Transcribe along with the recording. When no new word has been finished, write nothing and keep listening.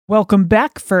Welcome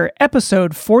back for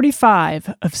episode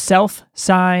 45 of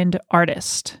Self-Signed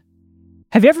Artist.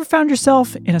 Have you ever found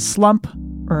yourself in a slump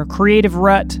or a creative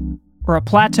rut or a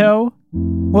plateau?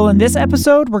 Well, in this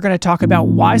episode, we're going to talk about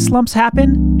why slumps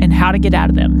happen and how to get out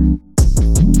of them.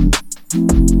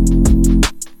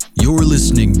 You're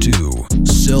listening to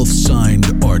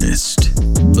Self-Signed Artist,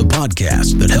 the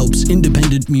podcast that helps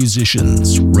independent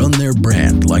musicians run their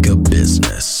brand like a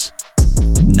business.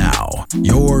 Now,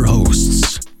 your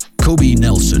hosts, Kobe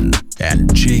Nelson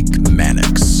and Jake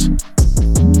Mannix.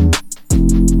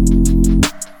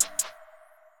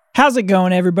 How's it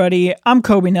going, everybody? I'm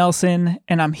Kobe Nelson,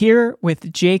 and I'm here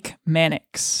with Jake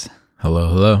Mannix.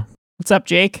 Hello. What's up,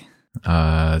 Jake?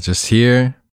 Just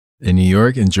here in New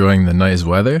York, enjoying the nice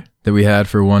weather that we had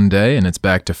for one day, and it's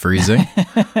back to freezing.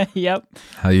 Yep.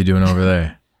 How you doing over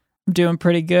there? I'm doing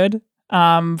pretty good.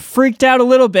 Freaked out a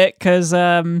little bit because,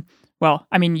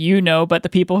 but the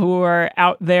people who are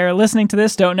out there listening to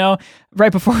this don't know.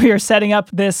 Right before we were setting up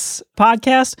this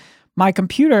podcast, my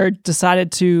computer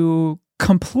decided to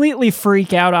completely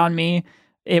freak out on me.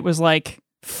 It was like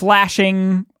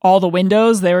flashing all the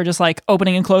windows. They were just like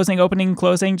opening and closing,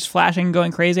 just flashing,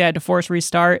 going crazy. I had to force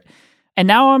restart. And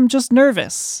now I'm just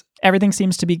nervous. Everything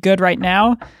seems to be good right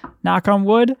now. Knock on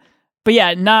wood. But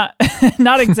yeah, not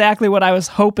exactly what I was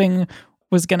hoping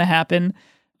was going to happen.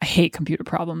 I hate computer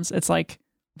problems. It's like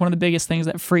one of the biggest things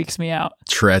that freaks me out.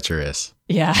 Treacherous.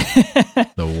 Yeah.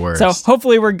 The worst. So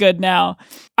hopefully we're good now.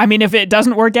 I mean, if it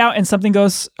doesn't work out and something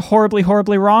goes horribly,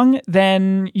 horribly wrong,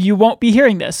 then you won't be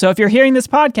hearing this. So if you're hearing this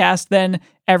podcast, then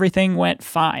everything went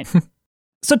fine.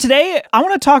 So today I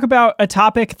want to talk about a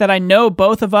topic that I know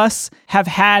both of us have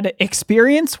had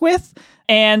experience with.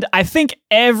 And I think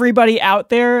everybody out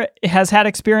there has had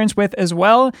experience with as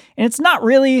well. And it's not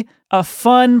really a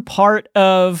fun part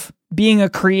of being a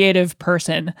creative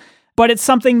person, but it's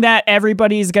something that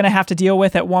everybody's going to have to deal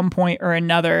with at one point or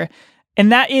another.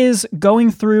 And that is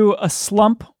going through a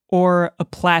slump or a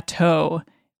plateau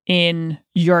in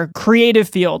your creative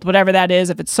field, whatever that is,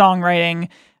 if it's songwriting,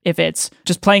 if it's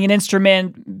just playing an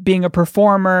instrument, being a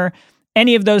performer,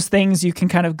 any of those things, you can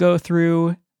kind of go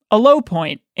through a low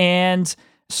point and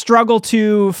struggle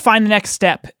to find the next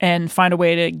step and find a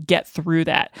way to get through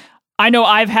that. I know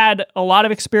I've had a lot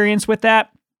of experience with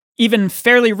that, even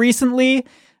fairly recently.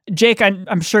 Jake,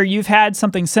 I'm sure you've had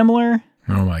something similar.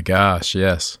 Oh my gosh,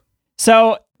 yes.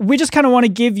 So we just kind of want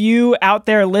to give you out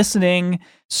there listening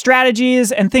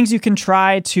strategies and things you can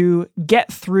try to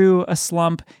get through a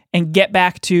slump and get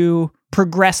back to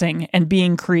progressing and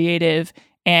being creative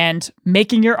and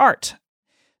making your art.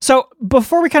 So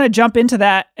before we kind of jump into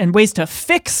that and ways to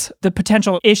fix the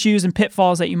potential issues and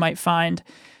pitfalls that you might find,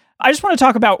 I just want to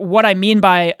talk about what I mean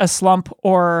by a slump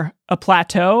or a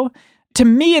plateau. To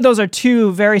me, those are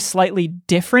two very slightly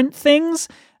different things,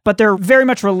 but they're very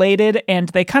much related and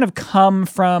they kind of come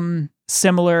from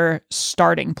similar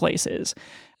starting places.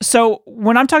 So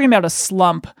when I'm talking about a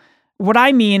slump, what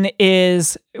I mean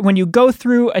is when you go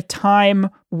through a time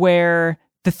where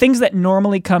the things that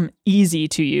normally come easy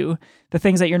to you, the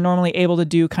things that you're normally able to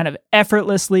do kind of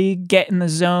effortlessly, get in the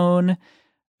zone,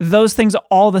 those things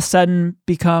all of a sudden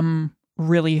become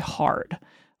really hard.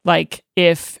 Like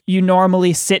if you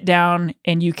normally sit down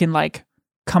and you can like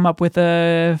come up with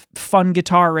a fun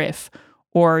guitar riff,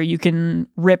 or you can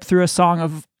rip through a song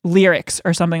of lyrics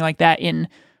or something like that in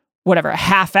whatever, a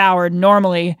half hour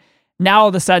normally, now all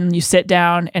of a sudden you sit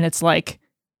down and it's like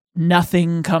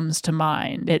nothing comes to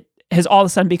mind. It has all of a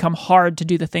sudden become hard to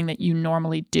do the thing that you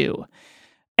normally do.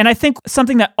 And I think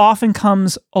something that often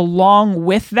comes along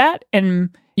with that,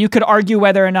 and you could argue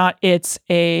whether or not it's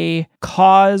a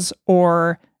cause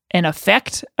or an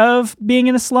effect of being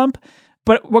in a slump,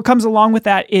 but what comes along with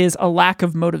that is a lack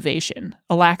of motivation,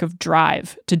 a lack of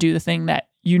drive to do the thing that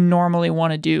you normally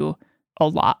want to do a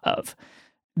lot of.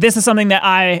 This is something that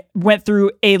I went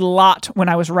through a lot when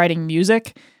I was writing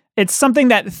music. It's something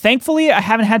that thankfully I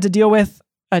haven't had to deal with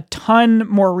a ton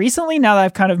more recently now that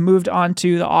I've kind of moved on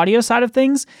to the audio side of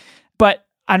things. But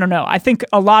I don't know. I think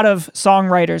a lot of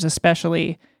songwriters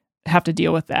especially have to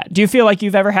deal with that. Do you feel like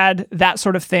you've ever had that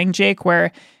sort of thing, Jake,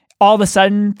 where all of a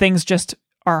sudden things just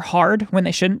are hard when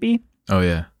they shouldn't be? Oh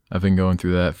yeah. I've been going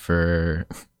through that for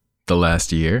the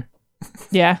last year.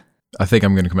 Yeah. I think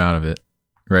I'm going to come out of it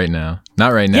right now.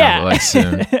 Not right now, yeah. But like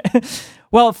soon.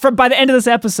 Well, by the end of this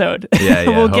episode,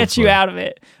 we'll get you out of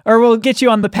it, or we'll get you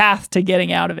on the path to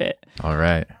getting out of it. All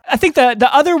right. I think the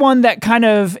other one that kind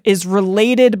of is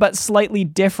related but slightly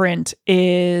different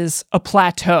is a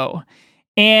plateau.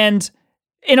 And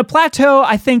in a plateau,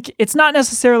 I think it's not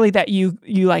necessarily that you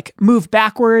like move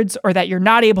backwards or that you're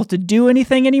not able to do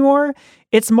anything anymore.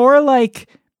 It's more like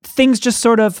things just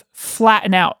sort of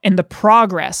flatten out and the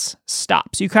progress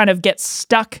stops. You kind of get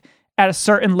stuck at a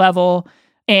certain level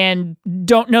and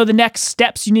don't know the next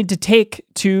steps you need to take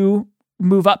to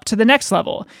move up to the next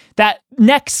level. That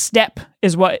next step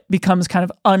is what becomes kind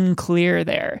of unclear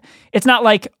there. It's not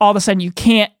like all of a sudden you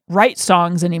can't write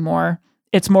songs anymore.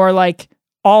 It's more like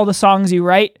all the songs you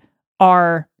write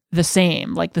are the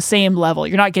same, like the same level.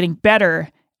 You're not getting better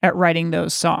at writing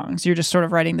those songs. You're just sort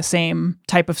of writing the same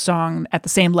type of song at the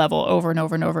same level over and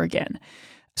over and over again.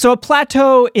 So a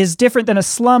plateau is different than a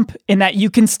slump in that you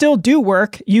can still do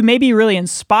work. You may be really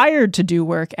inspired to do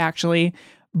work, actually,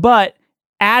 but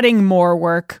adding more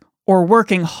work or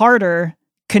working harder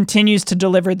continues to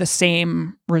deliver the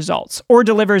same results or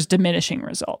delivers diminishing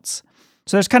results.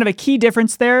 So there's kind of a key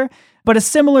difference there, but a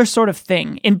similar sort of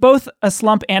thing. In both a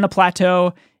slump and a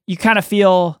plateau, you kind of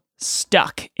feel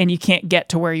stuck and you can't get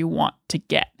to where you want to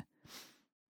get.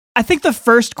 I think the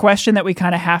first question that we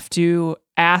kind of have to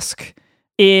ask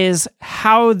is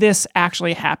how this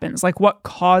actually happens. Like, what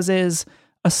causes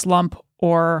a slump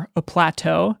or a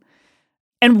plateau?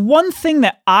 And one thing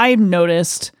that I've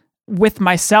noticed with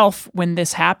myself when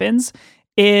this happens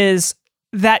is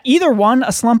that either one,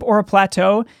 a slump or a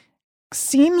plateau,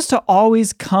 seems to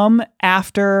always come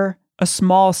after a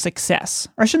small success.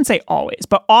 Or I shouldn't say always,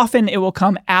 but often it will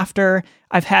come after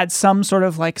I've had some sort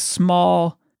of like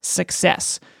small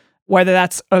success, whether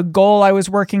that's a goal I was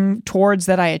working towards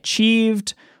that I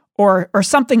achieved or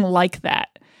something like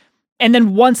that. And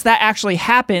then once that actually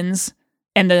happens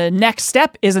and the next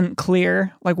step isn't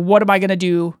clear, like what am I going to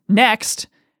do next?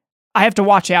 I have to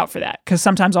watch out for that because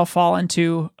sometimes I'll fall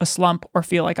into a slump or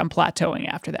feel like I'm plateauing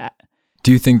after that.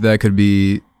 Do you think that could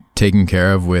be taken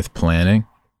care of with planning?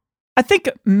 I think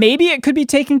maybe it could be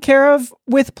taken care of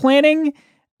with planning,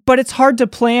 but it's hard to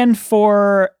plan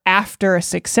for after a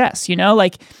success, you know?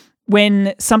 Like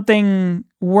when something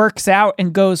works out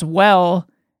and goes well,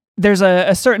 there's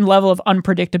a certain level of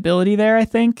unpredictability there, I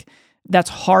think, that's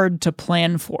hard to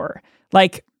plan for.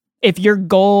 Like if your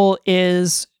goal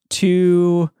is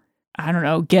to, I don't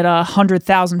know, get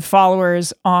 100,000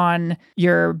 followers on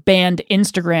your band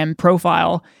Instagram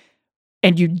profile,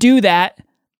 and you do that,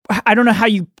 I don't know how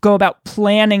you go about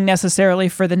planning necessarily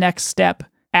for the next step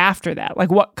after that. Like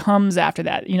what comes after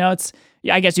that? You know,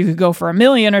 I guess you could go for 1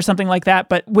 million or something like that,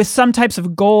 but with some types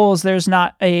of goals, there's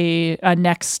not a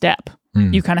next step.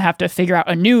 You kind of have to figure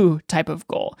out a new type of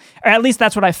goal. Or at least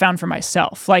that's what I found for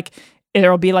myself. Like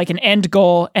there'll be like an end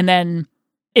goal, and then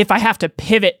if I have to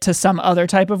pivot to some other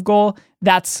type of goal,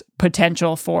 that's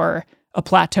potential for a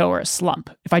plateau or a slump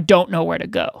if I don't know where to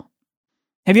go.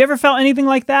 Have you ever felt anything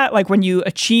like that? Like when you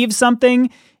achieve something,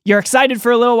 you're excited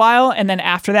for a little while, and then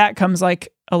after that comes like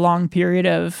a long period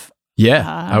of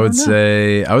I would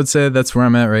say that's where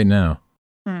I'm at right now.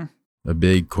 A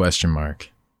big question mark,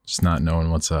 just not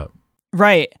knowing what's up.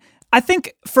 Right. I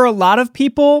think for a lot of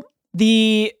people,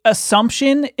 the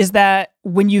assumption is that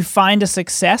when you find a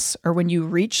success or when you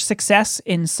reach success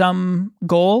in some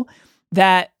goal,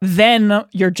 that then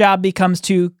your job becomes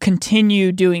to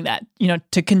continue doing that, you know,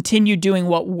 to continue doing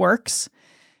what works.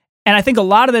 And I think a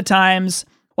lot of the times,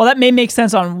 while that may make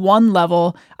sense on one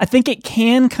level, I think it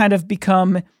can kind of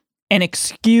become an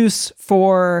excuse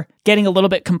for getting a little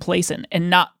bit complacent and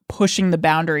not pushing the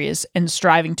boundaries and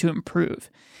striving to improve.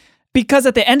 Because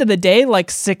at the end of the day, like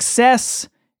success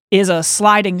is a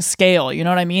sliding scale, you know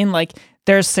what I mean? Like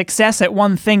there's success at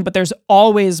one thing, but there's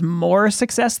always more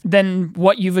success than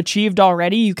what you've achieved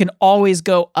already. You can always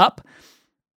go up.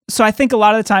 So I think a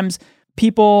lot of the times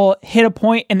people hit a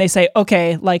point and they say,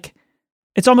 okay, like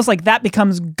it's almost like that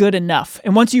becomes good enough.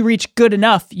 And once you reach good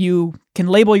enough, you can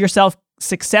label yourself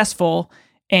successful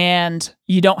and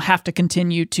you don't have to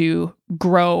continue to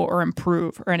grow or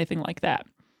improve or anything like that.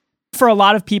 For a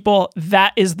lot of people,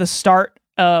 that is the start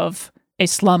of a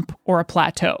slump or a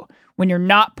plateau. When you're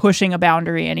not pushing a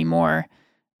boundary anymore,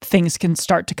 things can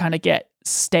start to kind of get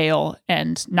stale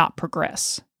and not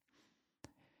progress.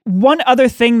 One other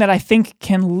thing that I think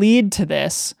can lead to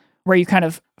this, where you kind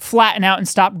of flatten out and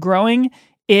stop growing,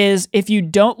 is if you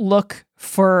don't look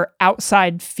for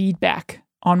outside feedback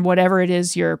on whatever it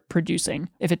is you're producing.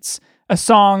 If it's a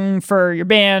song for your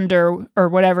band or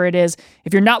whatever it is,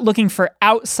 if you're not looking for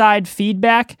outside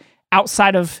feedback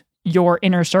outside of your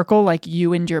inner circle, like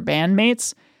you and your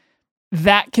bandmates,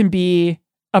 that can be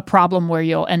a problem where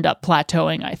you'll end up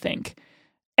plateauing, I think.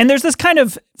 And there's this kind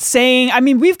of saying, I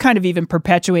mean, we've kind of even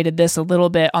perpetuated this a little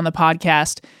bit on the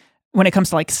podcast when it comes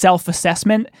to like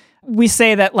self-assessment. We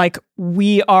say that like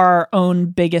we are our own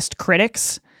biggest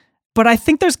critics, but I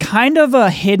think there's kind of a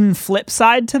hidden flip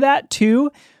side to that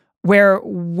too, where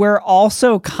we're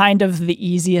also kind of the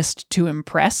easiest to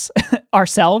impress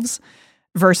ourselves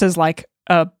versus like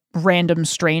a random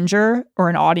stranger or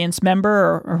an audience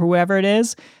member or whoever it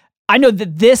is. I know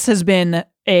that this has been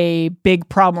a big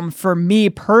problem for me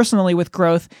personally with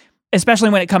growth, especially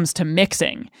when it comes to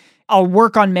mixing. I'll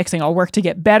work on mixing. I'll work to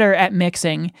get better at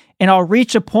mixing, and I'll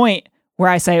reach a point where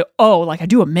I say, oh, like I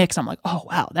do a mix. I'm like, oh,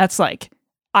 wow, that's like,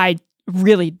 I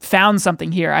really found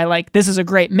something here. I like, this is a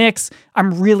great mix.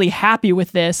 I'm really happy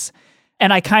with this.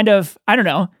 And I kind of, I don't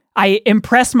know, I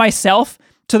impress myself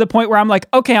to the point where I'm like,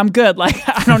 okay, I'm good. Like,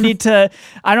 I don't need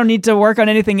to work on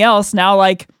anything else now.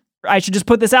 Like, I should just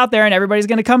put this out there and everybody's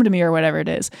going to come to me or whatever it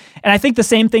is. And I think the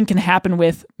same thing can happen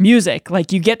with music.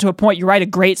 Like, you get to a point, you write a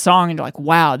great song and you're like,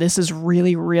 wow, this is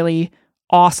really, really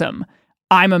awesome.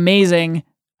 I'm amazing.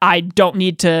 I don't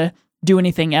need to do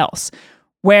anything else.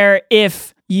 Where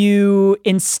if you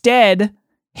instead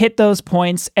hit those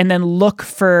points and then look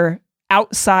for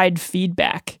outside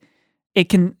feedback, it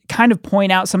can kind of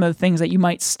point out some of the things that you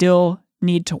might still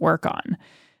need to work on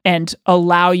and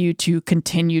allow you to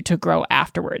continue to grow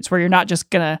afterwards, where you're not just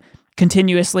going to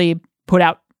continuously put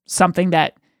out something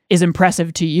that is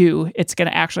impressive to you. It's going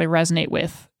to actually resonate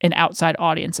with an outside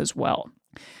audience as well.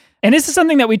 And this is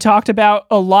something that we talked about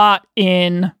a lot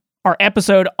in our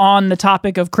episode on the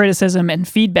topic of criticism and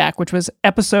feedback, which was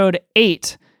episode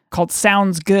 8, called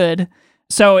Sounds Good.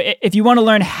 So if you want to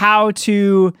learn how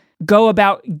to go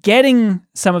about getting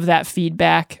some of that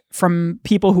feedback from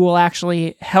people who will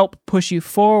actually help push you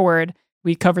forward,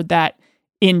 we covered that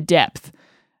in depth.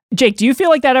 Jake, do you feel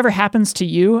like that ever happens to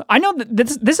you? I know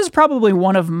that this is probably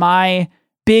one of my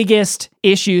biggest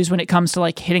issues when it comes to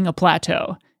like hitting a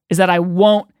plateau, is that I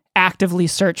won't actively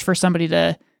search for somebody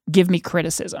to give me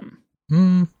criticism.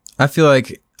 I feel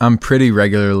like I'm pretty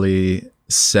regularly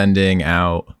sending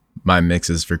out my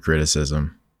mixes for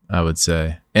criticism, I would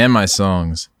say, and my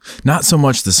songs. Not so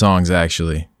much the songs,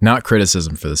 actually. Not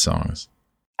criticism for the songs.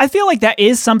 I feel like that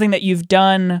is something that you've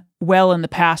done well in the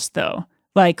past, though.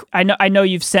 Like, I know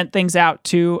you've sent things out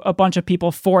to a bunch of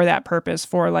people for that purpose,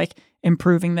 for like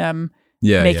improving them,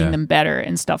 making them better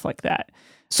and stuff like that.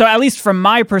 So at least from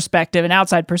my perspective, an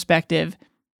outside perspective,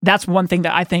 that's one thing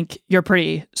that I think you're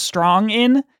pretty strong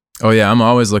in. Oh yeah, I'm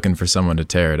always looking for someone to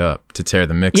tear it up, to tear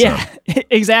the mix up. Yeah,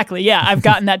 exactly. Yeah, I've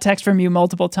gotten that text from you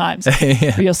multiple times.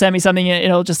 Yeah. You'll send me something and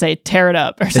it'll just say, tear it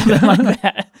up or something like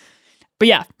that. But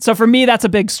yeah, so for me, that's a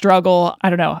big struggle. I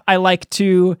don't know. I like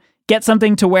to get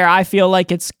something to where I feel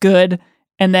like it's good,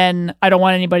 and then I don't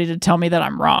want anybody to tell me that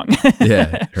I'm wrong.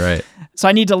 Yeah, right. So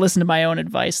I need to listen to my own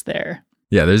advice there.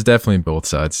 Yeah, there's definitely both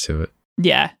sides to it.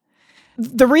 Yeah.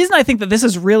 The reason I think that this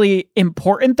is really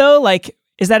important, though, like,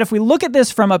 is that if we look at this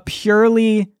from a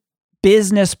purely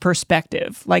business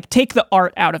perspective, like take the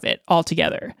art out of it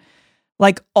altogether,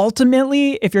 like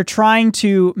ultimately, if you're trying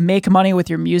to make money with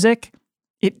your music,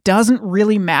 it doesn't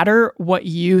really matter what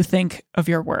you think of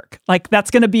your work. Like I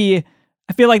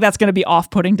feel like that's going to be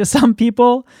off-putting to some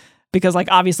people, because like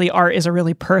obviously art is a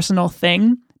really personal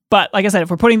thing. But like I said,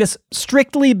 if we're putting this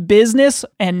strictly business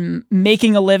and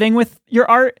making a living with your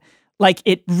art, like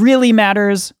it really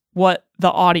matters what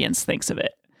the audience thinks of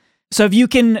it. So if you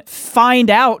can find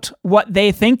out what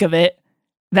they think of it,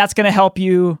 that's going to help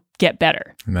you get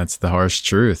better. And that's the harsh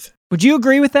truth. Would you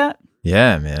agree with that?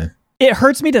 Yeah, man. It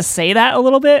hurts me to say that a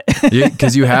little bit.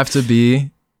 Because you have to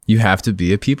be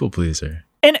a people pleaser.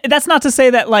 And that's not to say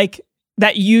that like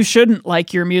that you shouldn't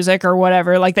like your music or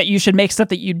whatever, like that you should make stuff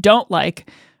that you don't like.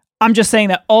 I'm just saying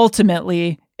that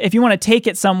ultimately, if you want to take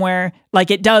it somewhere, like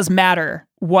it does matter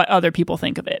what other people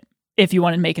think of it if you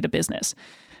want to make it a business.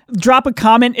 Drop a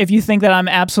comment if you think that I'm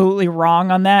absolutely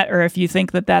wrong on that, or if you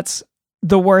think that that's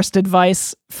the worst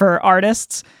advice for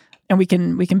artists, and we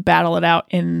can battle it out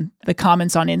in the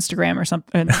comments on Instagram or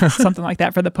something like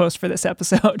that for the post for this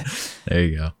episode. There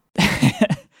you go.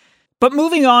 But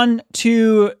moving on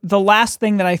to the last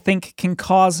thing that I think can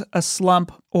cause a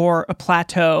slump or a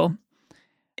plateau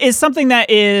is something that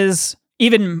is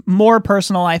even more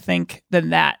personal, I think, than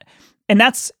that. And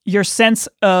that's your sense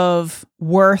of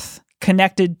worth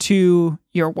connected to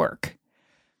your work.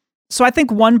 So I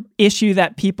think one issue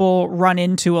that people run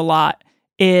into a lot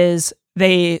is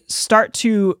they start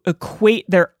to equate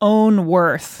their own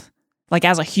worth, like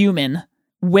as a human,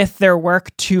 with their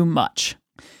work too much.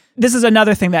 This is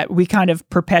another thing that we kind of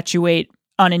perpetuate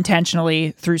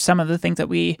unintentionally through some of the things that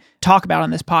we talk about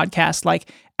on this podcast, like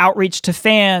outreach to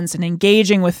fans and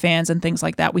engaging with fans and things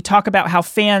like that. We talk about how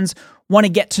fans want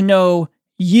to get to know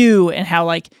you and how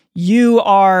like you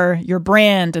are your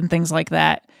brand and things like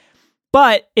that.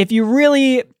 But if you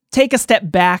really take a step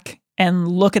back and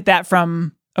look at that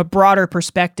from a broader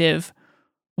perspective,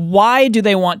 Why do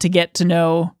they want to get to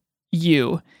know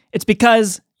you? It's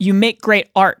because you make great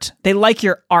art. They like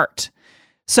your art.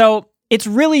 So it's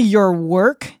really your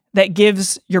work that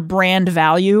gives your brand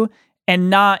value and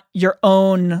not your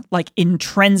own like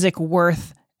intrinsic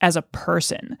worth as a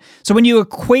person. So when you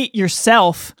equate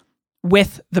yourself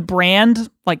with the brand,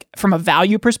 like from a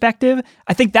value perspective,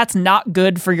 I think that's not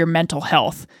good for your mental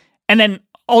health. And then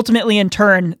ultimately in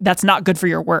turn, that's not good for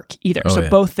your work either. So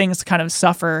both things kind of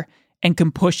suffer and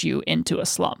can push you into a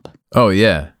slump. Oh,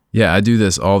 yeah. Yeah, I do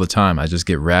this all the time. I just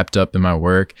get wrapped up in my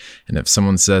work. And if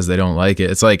someone says they don't like it,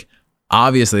 it's like,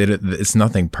 obviously it's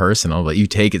nothing personal, but you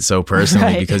take it so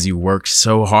personally because you worked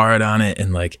so hard on it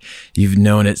and like you've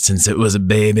known it since it was a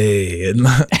baby. And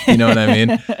you know what I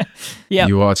mean? Yeah.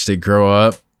 You watched it grow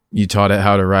up. You taught it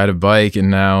how to ride a bike and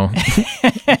now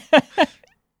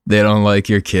they don't like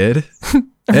your kid.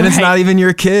 And it's not even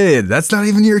your kid. That's not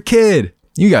even your kid.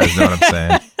 You guys know what I'm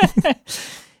saying.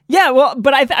 Yeah, well,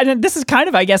 but I this is kind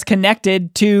of, I guess,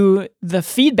 connected to the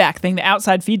feedback thing, the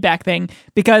outside feedback thing,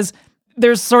 because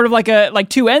there's sort of like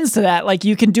two ends to that. Like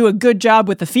you can do a good job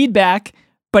with the feedback,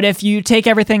 but if you take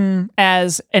everything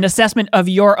as an assessment of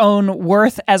your own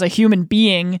worth as a human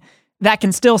being, that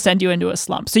can still send you into a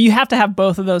slump. So you have to have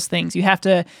both of those things. You have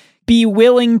to be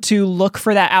willing to look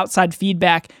for that outside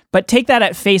feedback, but take that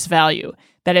at face value,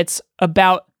 that it's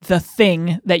about the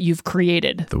thing that you've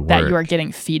created that you are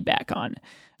getting feedback on.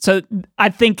 So I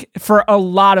think for a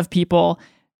lot of people,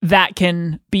 that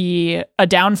can be a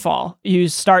downfall. You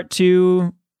start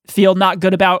to feel not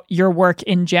good about your work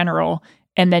in general,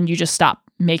 and then you just stop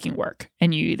making work,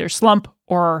 and you either slump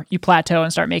or you plateau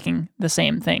and start making the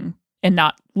same thing and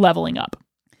not leveling up.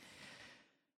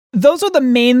 Those are the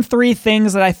main three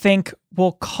things that I think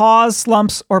will cause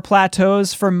slumps or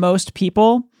plateaus for most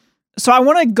people. So I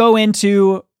want to go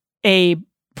into a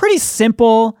pretty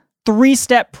simple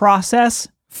 3-step process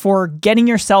for getting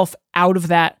yourself out of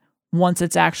that once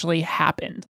it's actually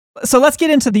happened. So let's get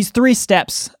into these 3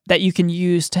 steps that you can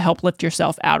use to help lift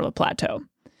yourself out of a plateau.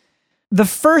 The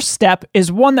first step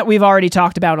is one that we've already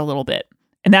talked about a little bit,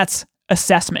 and that's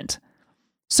assessment.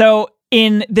 So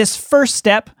in this first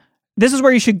step, this is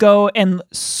where you should go and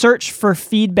search for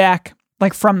feedback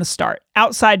like from the start,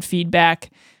 outside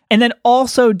feedback, and then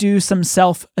also do some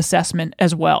self-assessment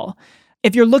as well.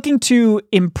 If you're looking to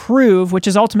improve, which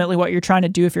is ultimately what you're trying to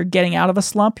do if you're getting out of a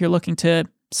slump, you're looking to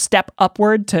step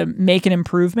upward to make an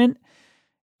improvement,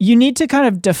 you need to kind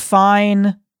of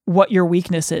define what your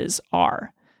weaknesses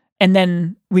are. And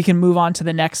then we can move on to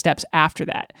the next steps after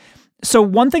that. So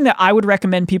one thing that I would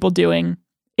recommend people doing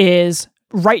is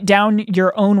write down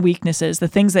your own weaknesses, the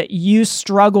things that you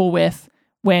struggle with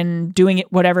when doing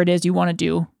it, whatever it is you want to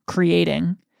do,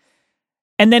 creating.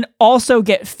 And then also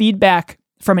get feedback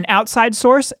from an outside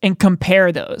source and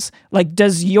compare those. Like,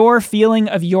 does your feeling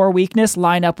of your weakness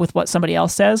line up with what somebody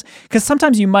else says? Because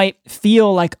sometimes you might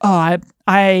feel like, oh,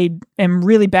 I am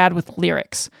really bad with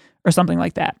lyrics or something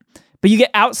like that. But you get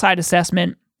outside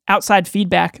assessment, outside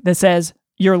feedback that says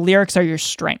your lyrics are your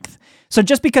strength. So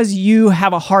just because you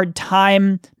have a hard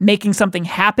time making something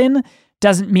happen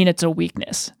doesn't mean it's a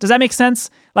weakness. Does that make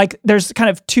sense? Like, there's kind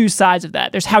of 2 sides of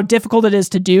that. There's how difficult it is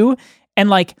to do and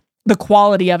like the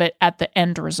quality of it at the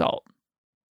end result.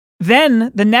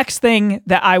 Then the next thing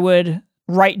that I would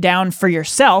write down for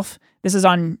yourself, this is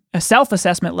on a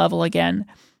self-assessment level again,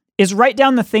 is write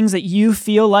down the things that you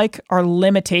feel like are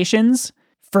limitations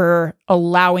for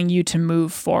allowing you to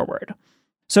move forward.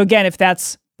 So again, if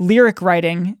that's lyric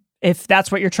writing, if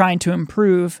that's what you're trying to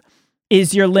improve,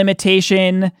 is your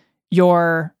limitation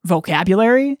your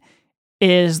vocabulary?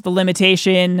 Is the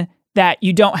limitation that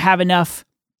you don't have enough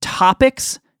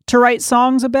topics to write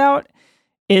songs about?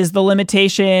 Is the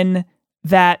limitation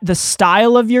that the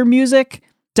style of your music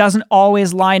doesn't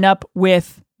always line up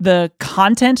with the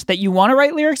content that you want to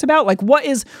write lyrics about? Like,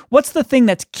 what's the thing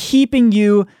that's keeping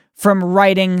you from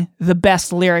writing the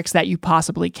best lyrics that you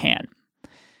possibly can?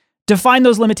 Define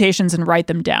those limitations and write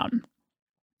them down.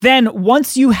 Then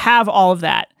once you have all of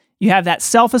that, you have that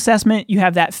self-assessment, you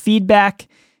have that feedback,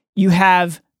 you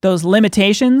have those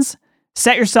limitations,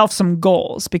 set yourself some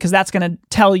goals because that's going to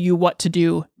tell you what to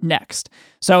do next.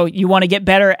 So you want to get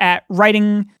better at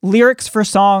writing lyrics for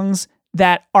songs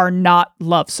that are not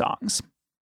love songs.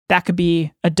 That could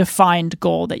be a defined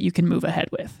goal that you can move ahead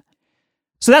with.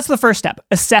 So that's the first step,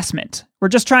 assessment. We're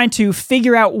just trying to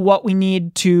figure out what we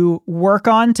need to work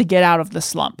on to get out of the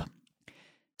slump.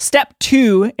 Step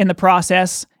 2 in the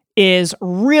process is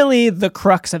really the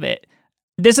crux of it.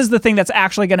 This is the thing that's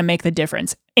actually going to make the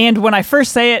difference. And when I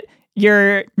first say it,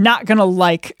 you're not going to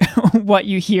like what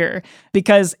you hear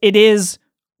because it is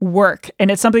work. And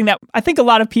it's something that I think a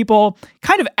lot of people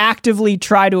kind of actively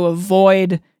try to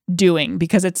avoid doing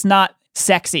because it's not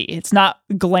sexy. It's not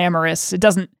glamorous. It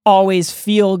doesn't always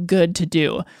feel good to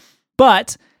do.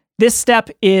 But this step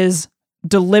is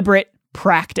deliberate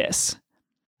practice.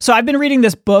 So I've been reading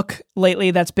this book lately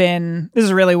this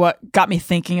is really what got me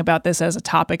thinking about this as a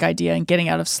topic idea and getting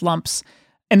out of slumps.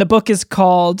 And the book is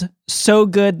called So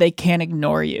Good They Can't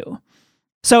Ignore You.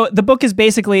 So the book is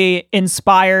basically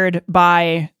inspired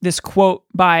by this quote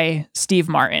by Steve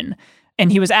Martin.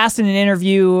 And he was asked in an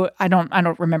interview, I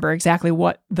don't remember exactly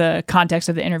what the context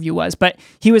of the interview was, but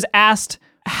he was asked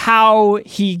how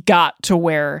he got to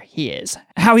where he is,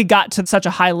 how he got to such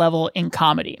a high level in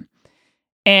comedy.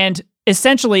 And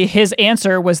essentially his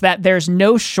answer was that there's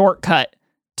no shortcut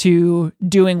to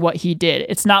doing what he did.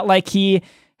 It's not like he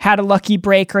had a lucky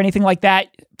break or anything like that.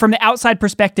 From the outside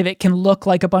perspective, it can look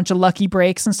like a bunch of lucky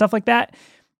breaks and stuff like that.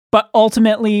 But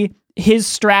ultimately, his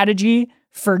strategy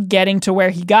for getting to where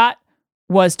he got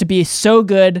was to be so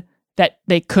good that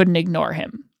they couldn't ignore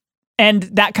him. And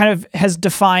that kind of has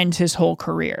defined his whole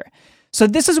career. So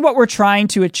this is what we're trying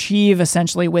to achieve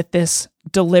essentially with this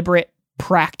deliberate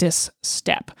practice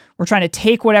step. We're trying to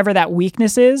take whatever that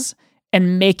weakness is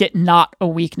and make it not a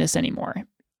weakness anymore.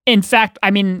 In fact,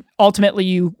 ultimately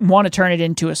you want to turn it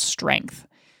into a strength.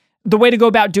 The way to go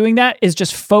about doing that is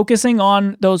just focusing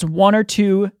on those one or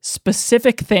two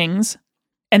specific things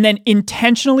and then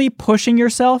intentionally pushing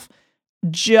yourself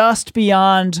just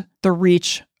beyond the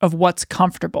reach of what's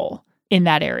comfortable in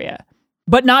that area,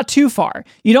 but not too far.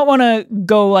 You don't want to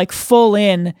go like full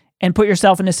in and put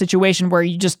yourself in a situation where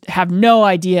you just have no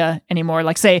idea anymore.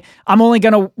 Like say, I'm only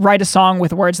going to write a song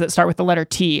with words that start with the letter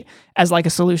T as like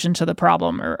a solution to the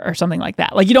problem or something like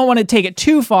that. Like you don't want to take it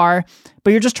too far,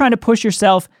 but you're just trying to push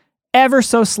yourself ever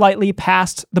so slightly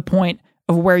past the point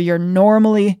of where you're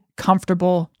normally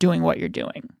comfortable doing what you're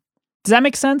doing. Does that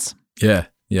make sense? Yeah,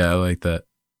 I like that.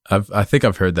 I think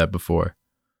I've heard that before.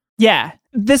 Yeah.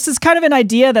 This is kind of an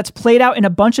idea that's played out in a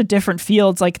bunch of different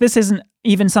fields. Like this isn't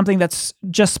even something that's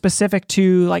just specific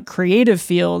to like creative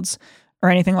fields or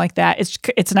anything like that.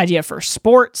 It's an idea for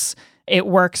sports. It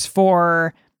works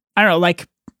for, I don't know, like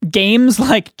games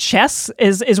like chess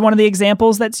is one of the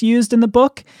examples that's used in the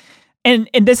book. And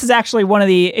this is actually one of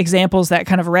the examples that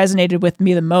kind of resonated with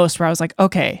me the most, where I was like,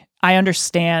 okay, I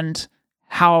understand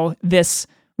how this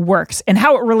works and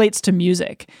how it relates to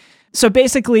music. So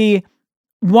basically,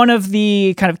 one of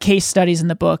the kind of case studies in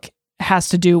the book has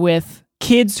to do with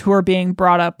kids who are being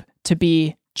brought up to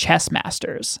be chess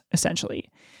masters, essentially.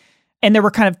 And there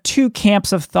were kind of two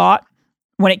camps of thought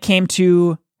when it came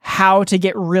to how to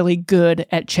get really good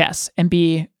at chess and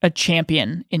be a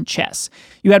champion in chess.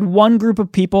 You had one group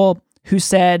of people who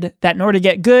said that in order to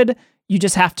get good, you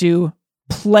just have to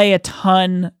play a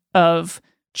ton of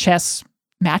chess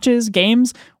matches,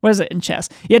 games. What is it in chess?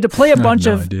 You had to play a bunch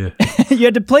of you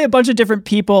had to play a bunch of different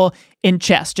people in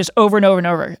chess, just over and over and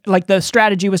over. Like the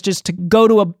strategy was just to go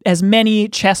to as many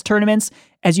chess tournaments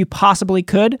as you possibly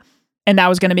could, and that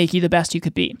was going to make you the best you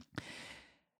could be.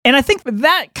 And I think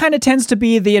that kind of tends to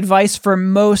be the advice for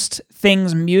most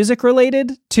things music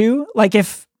related too. Like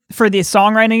if for the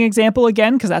songwriting example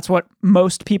again, because that's what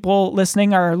most people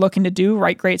listening are looking to do,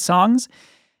 write great songs.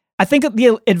 I think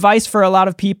the advice for a lot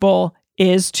of people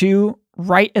is to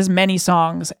write as many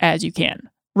songs as you can.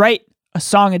 Write a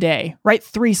song a day. Write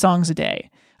 3 songs a day.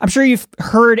 I'm sure you've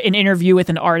heard an interview with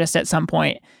an artist at some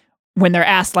point when they're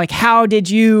asked, like, how did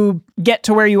you get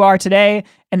to where you are today?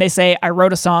 And they say, I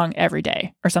wrote a song every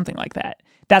day or something like that.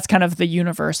 That's kind of the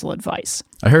universal advice.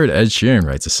 I heard Ed Sheeran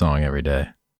writes a song every day.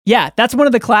 Yeah, that's one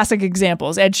of the classic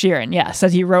examples. Ed Sheeran, yeah,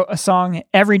 said he wrote a song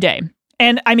every day.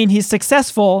 And I mean, he's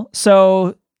successful.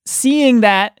 So seeing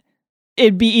that,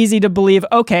 it'd be easy to believe,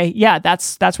 okay, yeah,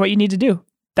 that's what you need to do.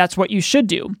 That's what you should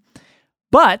do.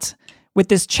 But with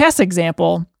this chess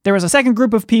example, there was a second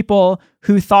group of people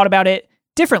who thought about it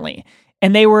differently,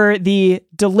 and they were the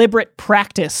deliberate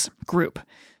practice group.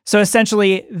 So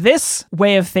essentially, this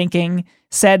way of thinking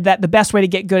said that the best way to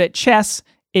get good at chess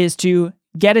is to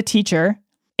get a teacher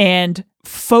and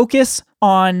focus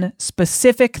on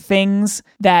specific things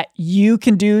that you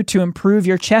can do to improve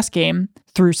your chess game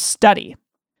through study.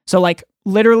 So like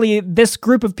literally this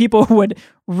group of people would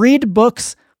read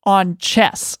books on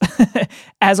chess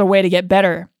as a way to get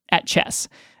better at chess.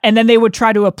 And then they would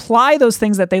try to apply those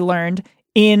things that they learned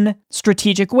in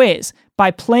strategic ways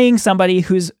by playing somebody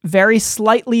who's very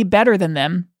slightly better than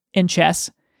them in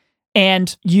chess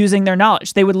and using their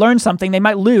knowledge. They would learn something, they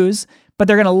might lose, but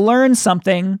they're going to learn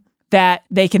something that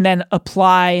they can then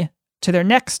apply to their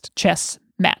next chess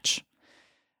match.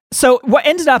 So what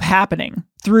ended up happening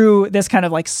through this kind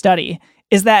of like study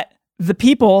is that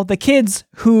the kids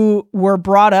who were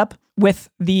brought up with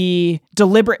the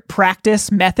deliberate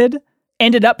practice method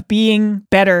ended up being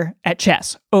better at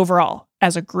chess overall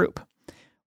as a group,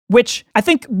 which I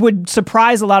think would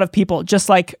surprise a lot of people just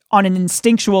like on an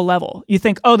instinctual level. You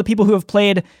think, oh, the people who have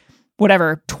played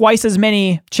twice as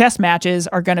many chess matches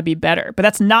are going to be better. But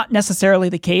that's not necessarily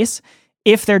the case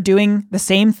if they're doing the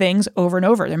same things over and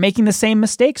over. They're making the same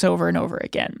mistakes over and over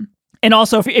again. And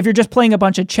also, if you're just playing a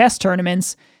bunch of chess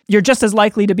tournaments, you're just as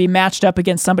likely to be matched up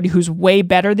against somebody who's way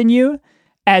better than you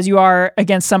as you are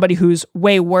against somebody who's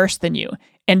way worse than you.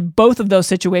 And both of those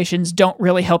situations don't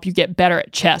really help you get better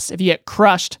at chess. If you get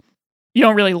crushed, you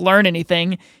don't really learn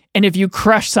anything. And if you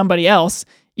crush somebody else,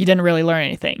 you didn't really learn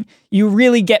anything. You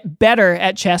really get better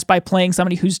at chess by playing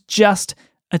somebody who's just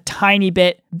a tiny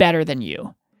bit better than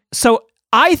you. So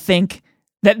I think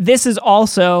that this is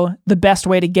also the best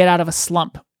way to get out of a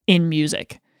slump in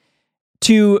music.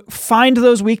 To find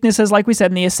those weaknesses, like we said,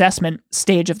 in the assessment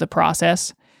stage of the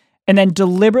process, and then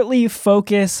deliberately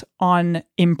focus on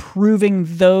improving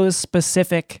those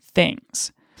specific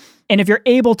things. And if you're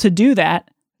able to do that,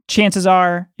 chances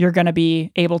are you're going to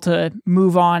be able to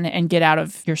move on and get out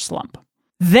of your slump.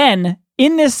 Then,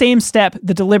 in this same step,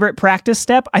 the deliberate practice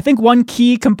step, I think one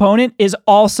key component is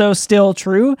also still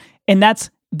true, and that's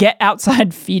get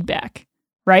outside feedback,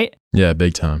 right? Yeah,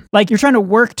 big time. Like you're trying to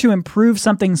work to improve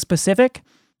something specific,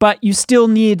 but you still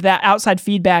need that outside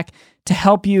feedback to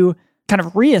help you kind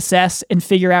of reassess and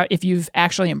figure out if you've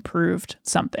actually improved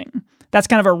something. That's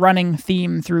kind of a running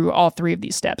theme through all three of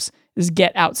these steps, is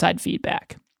get outside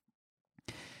feedback.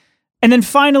 And then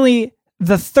finally,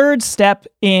 the third step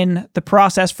in the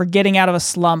process for getting out of a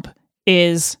slump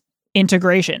is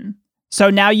integration. So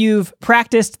now you've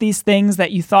practiced these things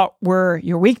that you thought were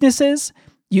your weaknesses,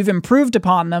 you've improved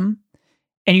upon them,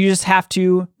 and you just have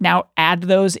to now add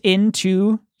those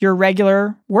into your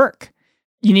regular work.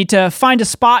 You need to find a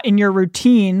spot in your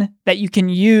routine that you can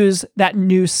use that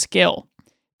new skill.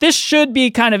 This should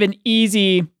be kind of an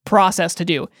easy process to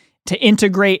do, to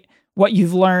integrate what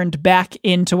you've learned back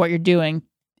into what you're doing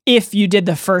if you did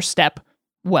the first step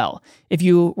well. If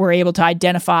you were able to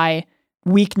identify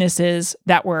weaknesses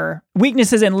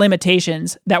and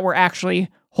limitations that were actually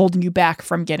holding you back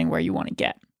from getting where you want to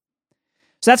get.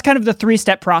 So that's kind of the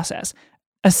 3-step process: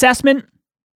 assessment,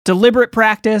 deliberate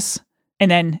practice, and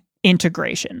then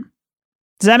integration.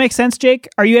 Does that make sense, Jake?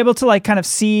 Are you able to like kind of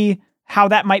see how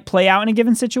that might play out in a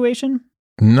given situation?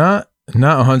 Not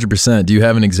 100%. Do you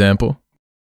have an example?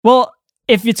 Well,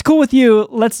 if it's cool with you,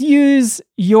 let's use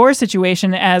your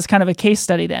situation as kind of a case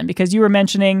study then, because you were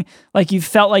mentioning like you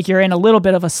felt like you're in a little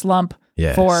bit of a slump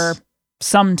for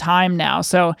some time now.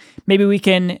 So maybe we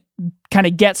can kind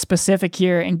of get specific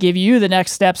here and give you the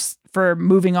next steps for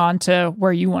moving on to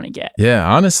where you want to get. Yeah,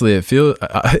 honestly, it feels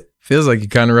like you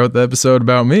kind of wrote the episode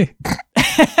about me.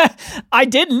 I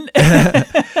didn't.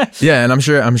 Yeah, and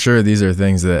I'm sure these are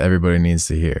things that everybody needs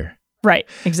to hear. Right,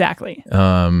 exactly.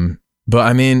 But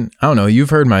I mean, I don't know, you've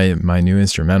heard my new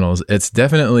instrumentals. It's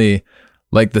definitely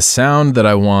like the sound that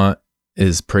I want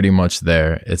is pretty much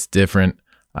there. It's different.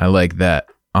 I like that.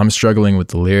 I'm struggling with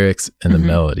the lyrics and the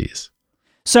melodies.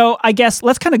 So I guess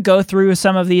let's kind of go through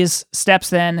some of these steps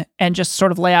then and just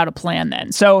sort of lay out a plan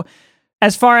then. So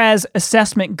as far as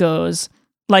assessment goes,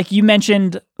 like you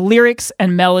mentioned, lyrics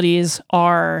and melodies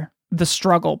are the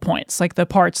struggle points, like the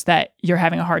parts that you're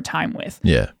having a hard time with.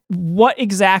 Yeah. What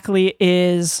exactly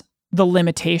is the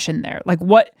limitation there? Like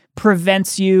what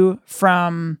prevents you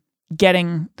from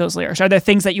getting those lyrics? Are there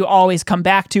things that you always come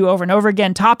back to over and over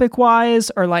again, topic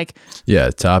wise, or like? Yeah,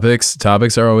 topics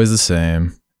are always the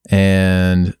same.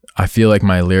 And I feel like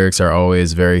my lyrics are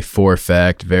always very for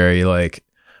fact, very like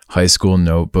high school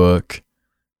notebook.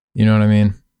 You know what I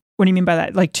mean? What do you mean by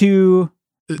that? Like too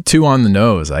on the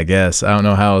nose, I guess. I don't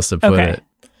know how else to put it.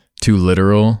 Too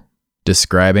literal,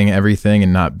 describing everything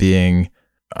and not being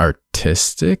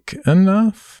artistic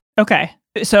enough. Okay.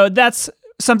 So that's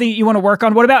something you want to work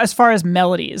on. What about as far as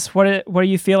melodies? What do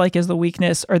you feel like is the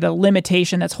weakness or the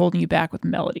limitation that's holding you back with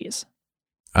melodies?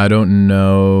 I don't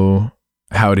know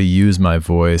how to use my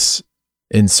voice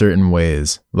in certain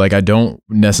ways. Like I don't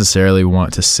necessarily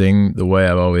want to sing the way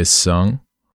I've always sung.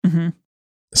 Mm-hmm.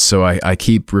 So I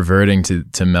keep reverting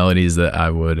to melodies that I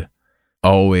would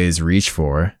always reach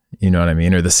for, you know what I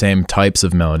mean? Or the same types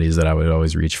of melodies that I would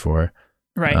always reach for.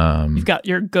 Right. You've got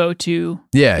your go-to.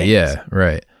 Yeah, things. Yeah,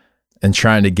 right. And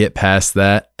trying to get past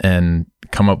that and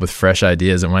come up with fresh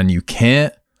ideas. And when you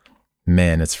can't,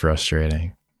 man, it's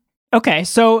frustrating. Okay,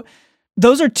 so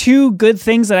those are two good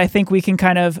things that I think we can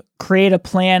kind of create a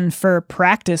plan for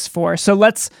practice for. So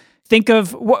let's think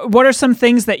of what are some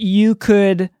things that you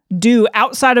could do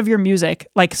outside of your music,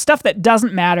 like stuff that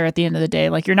doesn't matter at the end of the day?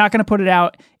 Like you're not going to put it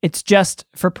out. It's just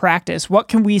for practice. What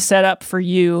can we set up for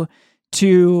you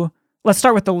to, let's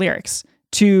start with the lyrics,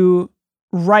 to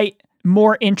write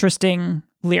more interesting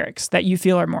lyrics that you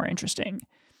feel are more interesting?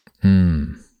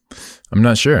 I'm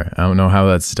not sure. I don't know how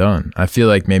that's done. I feel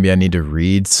like maybe I need to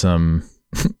read some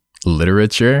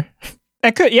literature.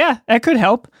 That could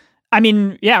help. I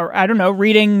mean, yeah, I don't know,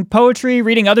 reading poetry,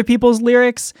 reading other people's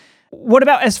lyrics. What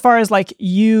about as far as like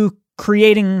you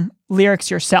creating lyrics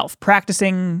yourself,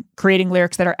 practicing creating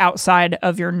lyrics that are outside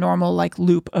of your normal like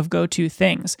loop of go-to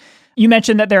things? You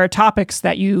mentioned that there are topics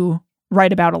that you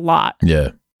write about a lot. Yeah.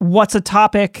 What's a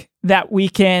topic that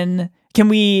can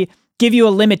we give you a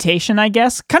limitation, I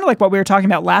guess? Kind of like what we were talking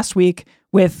about last week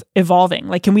with evolving.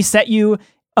 Like, can we set you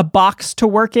a box to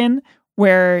work in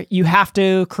where you have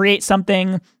to create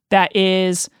something that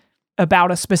is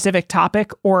about a specific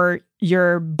topic, or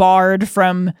you're barred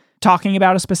from talking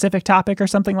about a specific topic or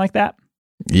something like that?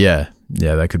 Yeah,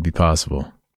 that could be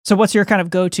possible. So what's your kind of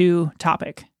go-to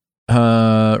topic?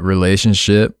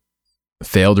 Relationship,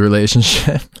 failed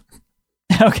relationship.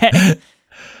 Okay.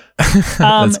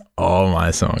 That's all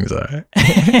my songs are.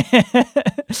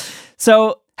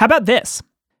 So how about this?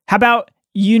 How about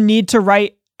you need to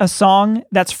write a song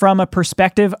that's from a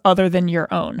perspective other than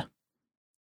your own?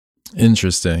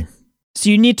 Interesting. So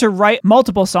you need to write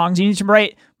multiple songs. You need to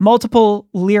write multiple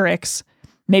lyrics,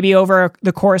 maybe over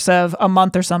the course of a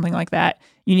month or something like that.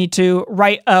 You need to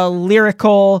write a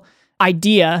lyrical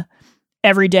idea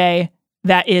every day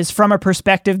that is from a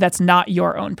perspective that's not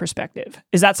your own perspective.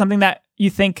 Is that something that you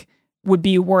think would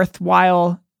be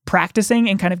worthwhile practicing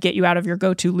and kind of get you out of your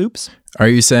go-to loops? Are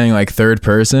you saying like third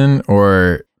person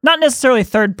or? Not necessarily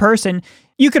third person.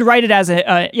 You could write it as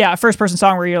a first person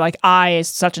song where you're like, I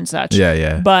such and such.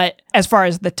 Yeah. But as far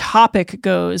as the topic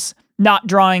goes, not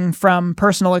drawing from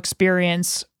personal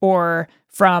experience or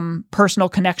from personal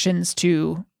connections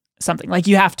to something. Like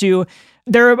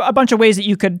there are a bunch of ways that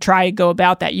you could try to go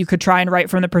about that. You could try and write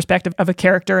from the perspective of a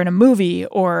character in a movie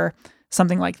or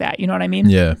something like that. You know what I mean?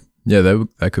 Yeah,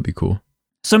 that could be cool.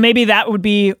 So maybe that would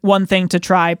be one thing to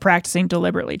try practicing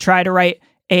deliberately. Try to write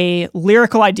a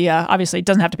lyrical idea. Obviously, it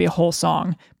doesn't have to be a whole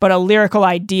song, but a lyrical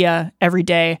idea every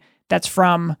day that's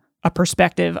from a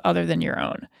perspective other than your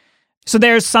own. So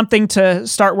there's something to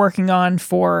start working on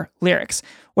for lyrics.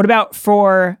 What about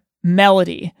for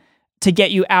melody, to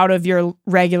get you out of your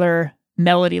regular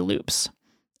melody loops?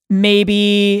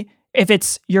 Maybe if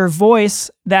it's your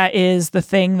voice that is the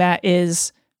thing that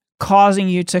is causing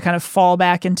you to kind of fall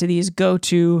back into these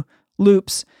go-to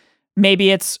loops,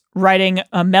 maybe it's writing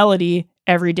a melody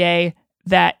every day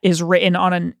that is written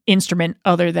on an instrument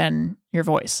other than your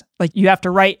voice. Like you have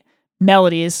to write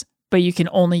melodies, but you can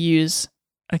only use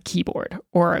a keyboard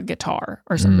or a guitar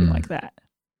or something like that.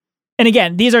 And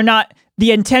again,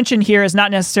 the intention here is not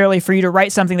necessarily for you to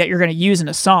write something that you're going to use in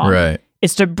a song. Right.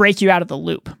 It's to break you out of the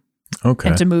loop. Okay.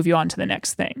 And to move you on to the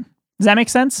next thing. Does that make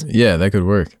sense? Yeah, that could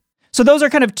work. So those are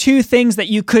kind of two things that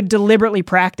you could deliberately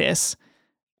practice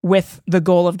with the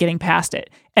goal of getting past it.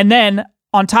 And then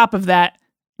on top of that,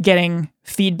 getting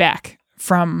feedback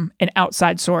from an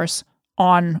outside source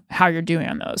on how you're doing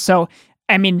on those. So,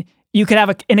 I mean, you could have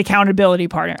an accountability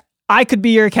partner. I could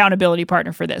be your accountability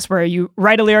partner for this, where you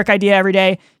write a lyric idea every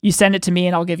day, you send it to me,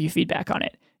 and I'll give you feedback on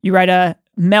it. You write a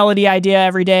melody idea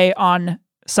every day on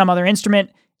some other instrument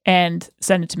and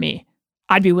send it to me.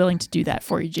 I'd be willing to do that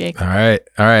for you, Jake. All right.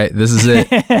 This is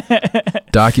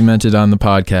it. Documented on the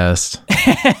podcast.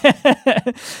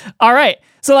 All right.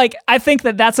 So I think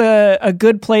that that's a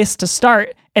good place to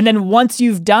start. And then once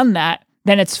you've done that,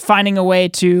 then it's finding a way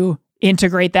to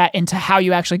integrate that into how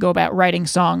you actually go about writing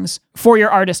songs for your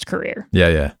artist career.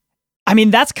 Yeah. I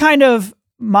mean, that's kind of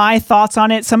my thoughts on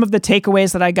it. Some of the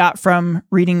takeaways that I got from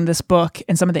reading this book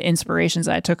and some of the inspirations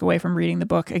that I took away from reading the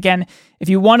book. Again, if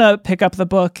you want to pick up the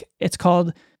book, it's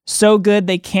called So Good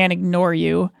They Can't Ignore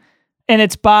You. And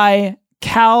it's by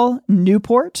Cal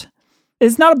Newport.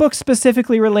 It's not a book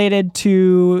specifically related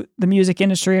to the music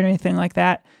industry or anything like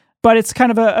that, but it's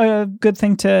kind of a good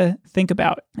thing to think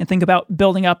about and think about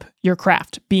building up your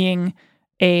craft, being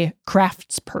a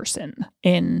craftsperson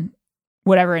in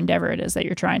whatever endeavor it is that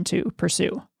you're trying to pursue.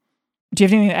 Do you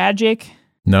have anything to add, Jake?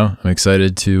 No, I'm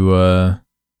excited to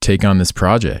take on this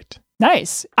project.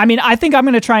 Nice. I mean, I think I'm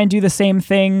going to try and do the same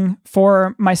thing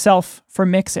for myself for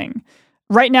mixing.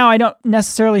 Right now, I don't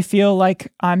necessarily feel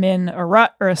like I'm in a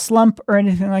rut or a slump or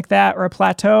anything like that, or a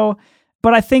plateau.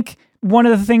 But I think one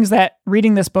of the things that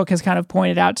reading this book has kind of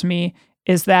pointed out to me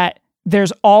is that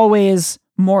there's always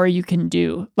more you can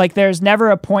do. Like there's never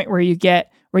a point where you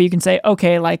can say,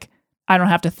 okay, like I don't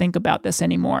have to think about this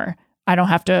anymore. I don't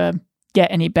have to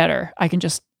get any better. I can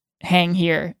just hang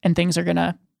here and things are going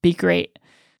to be great.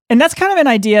 And that's kind of an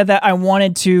idea that I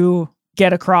wanted to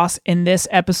get across in this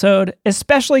episode,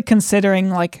 especially considering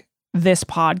like this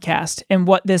podcast and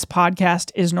what this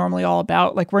podcast is normally all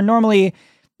about. Like we're normally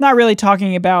not really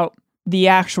talking about the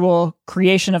actual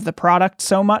creation of the product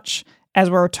so much as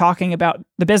we're talking about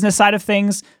the business side of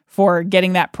things for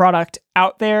getting that product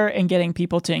out there and getting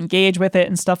people to engage with it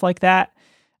and stuff like that.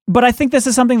 But I think this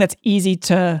is something that's easy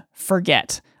to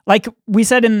forget. Like we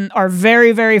said in our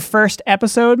very, very first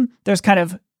episode, there's kind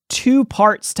of two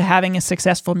parts to having a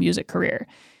successful music career.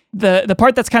 The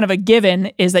part that's kind of a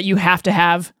given is that you have to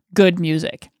have good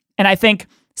music. And I think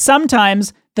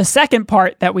sometimes the second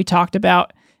part that we talked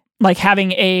about, like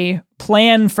having a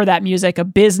plan for that music, a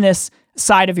business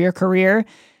side of your career,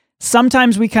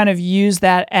 sometimes we kind of use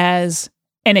that as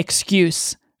an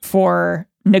excuse for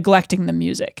neglecting the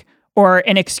music or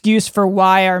an excuse for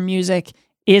why our music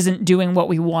isn't doing what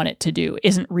we want it to do,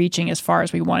 isn't reaching as far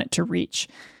as we want it to reach.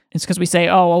 It's because we say,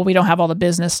 oh, well, we don't have all the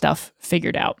business stuff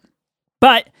figured out.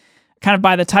 But kind of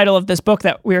by the title of this book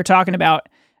that we were talking about,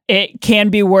 it can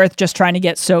be worth just trying to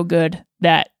get so good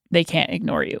that they can't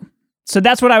ignore you. So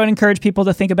that's what I would encourage people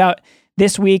to think about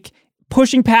this week,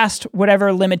 pushing past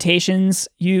whatever limitations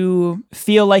you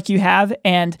feel like you have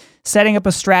and setting up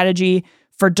a strategy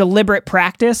for deliberate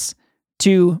practice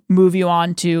to move you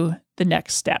on to the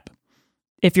next step.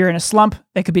 If you're in a slump,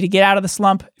 that could be to get out of the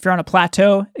slump. If you're on a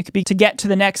plateau, it could be to get to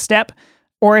the next step.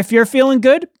 Or if you're feeling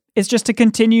good, it's just to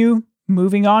continue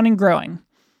moving on and growing.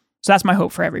 So that's my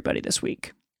hope for everybody this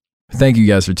week. Thank you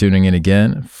guys for tuning in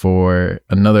again for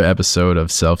another episode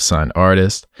of Self-Signed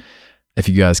Artist. If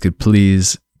you guys could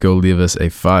please go leave us a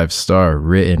 5-star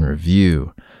written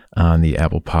review on the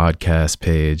Apple Podcast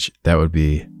page, that would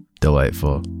be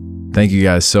delightful. Thank you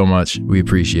guys so much. We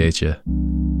appreciate you.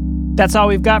 That's all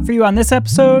we've got for you on this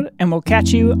episode, and we'll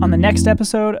catch you on the next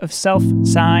episode of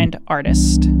Self-Signed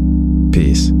Artist.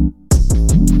 Peace.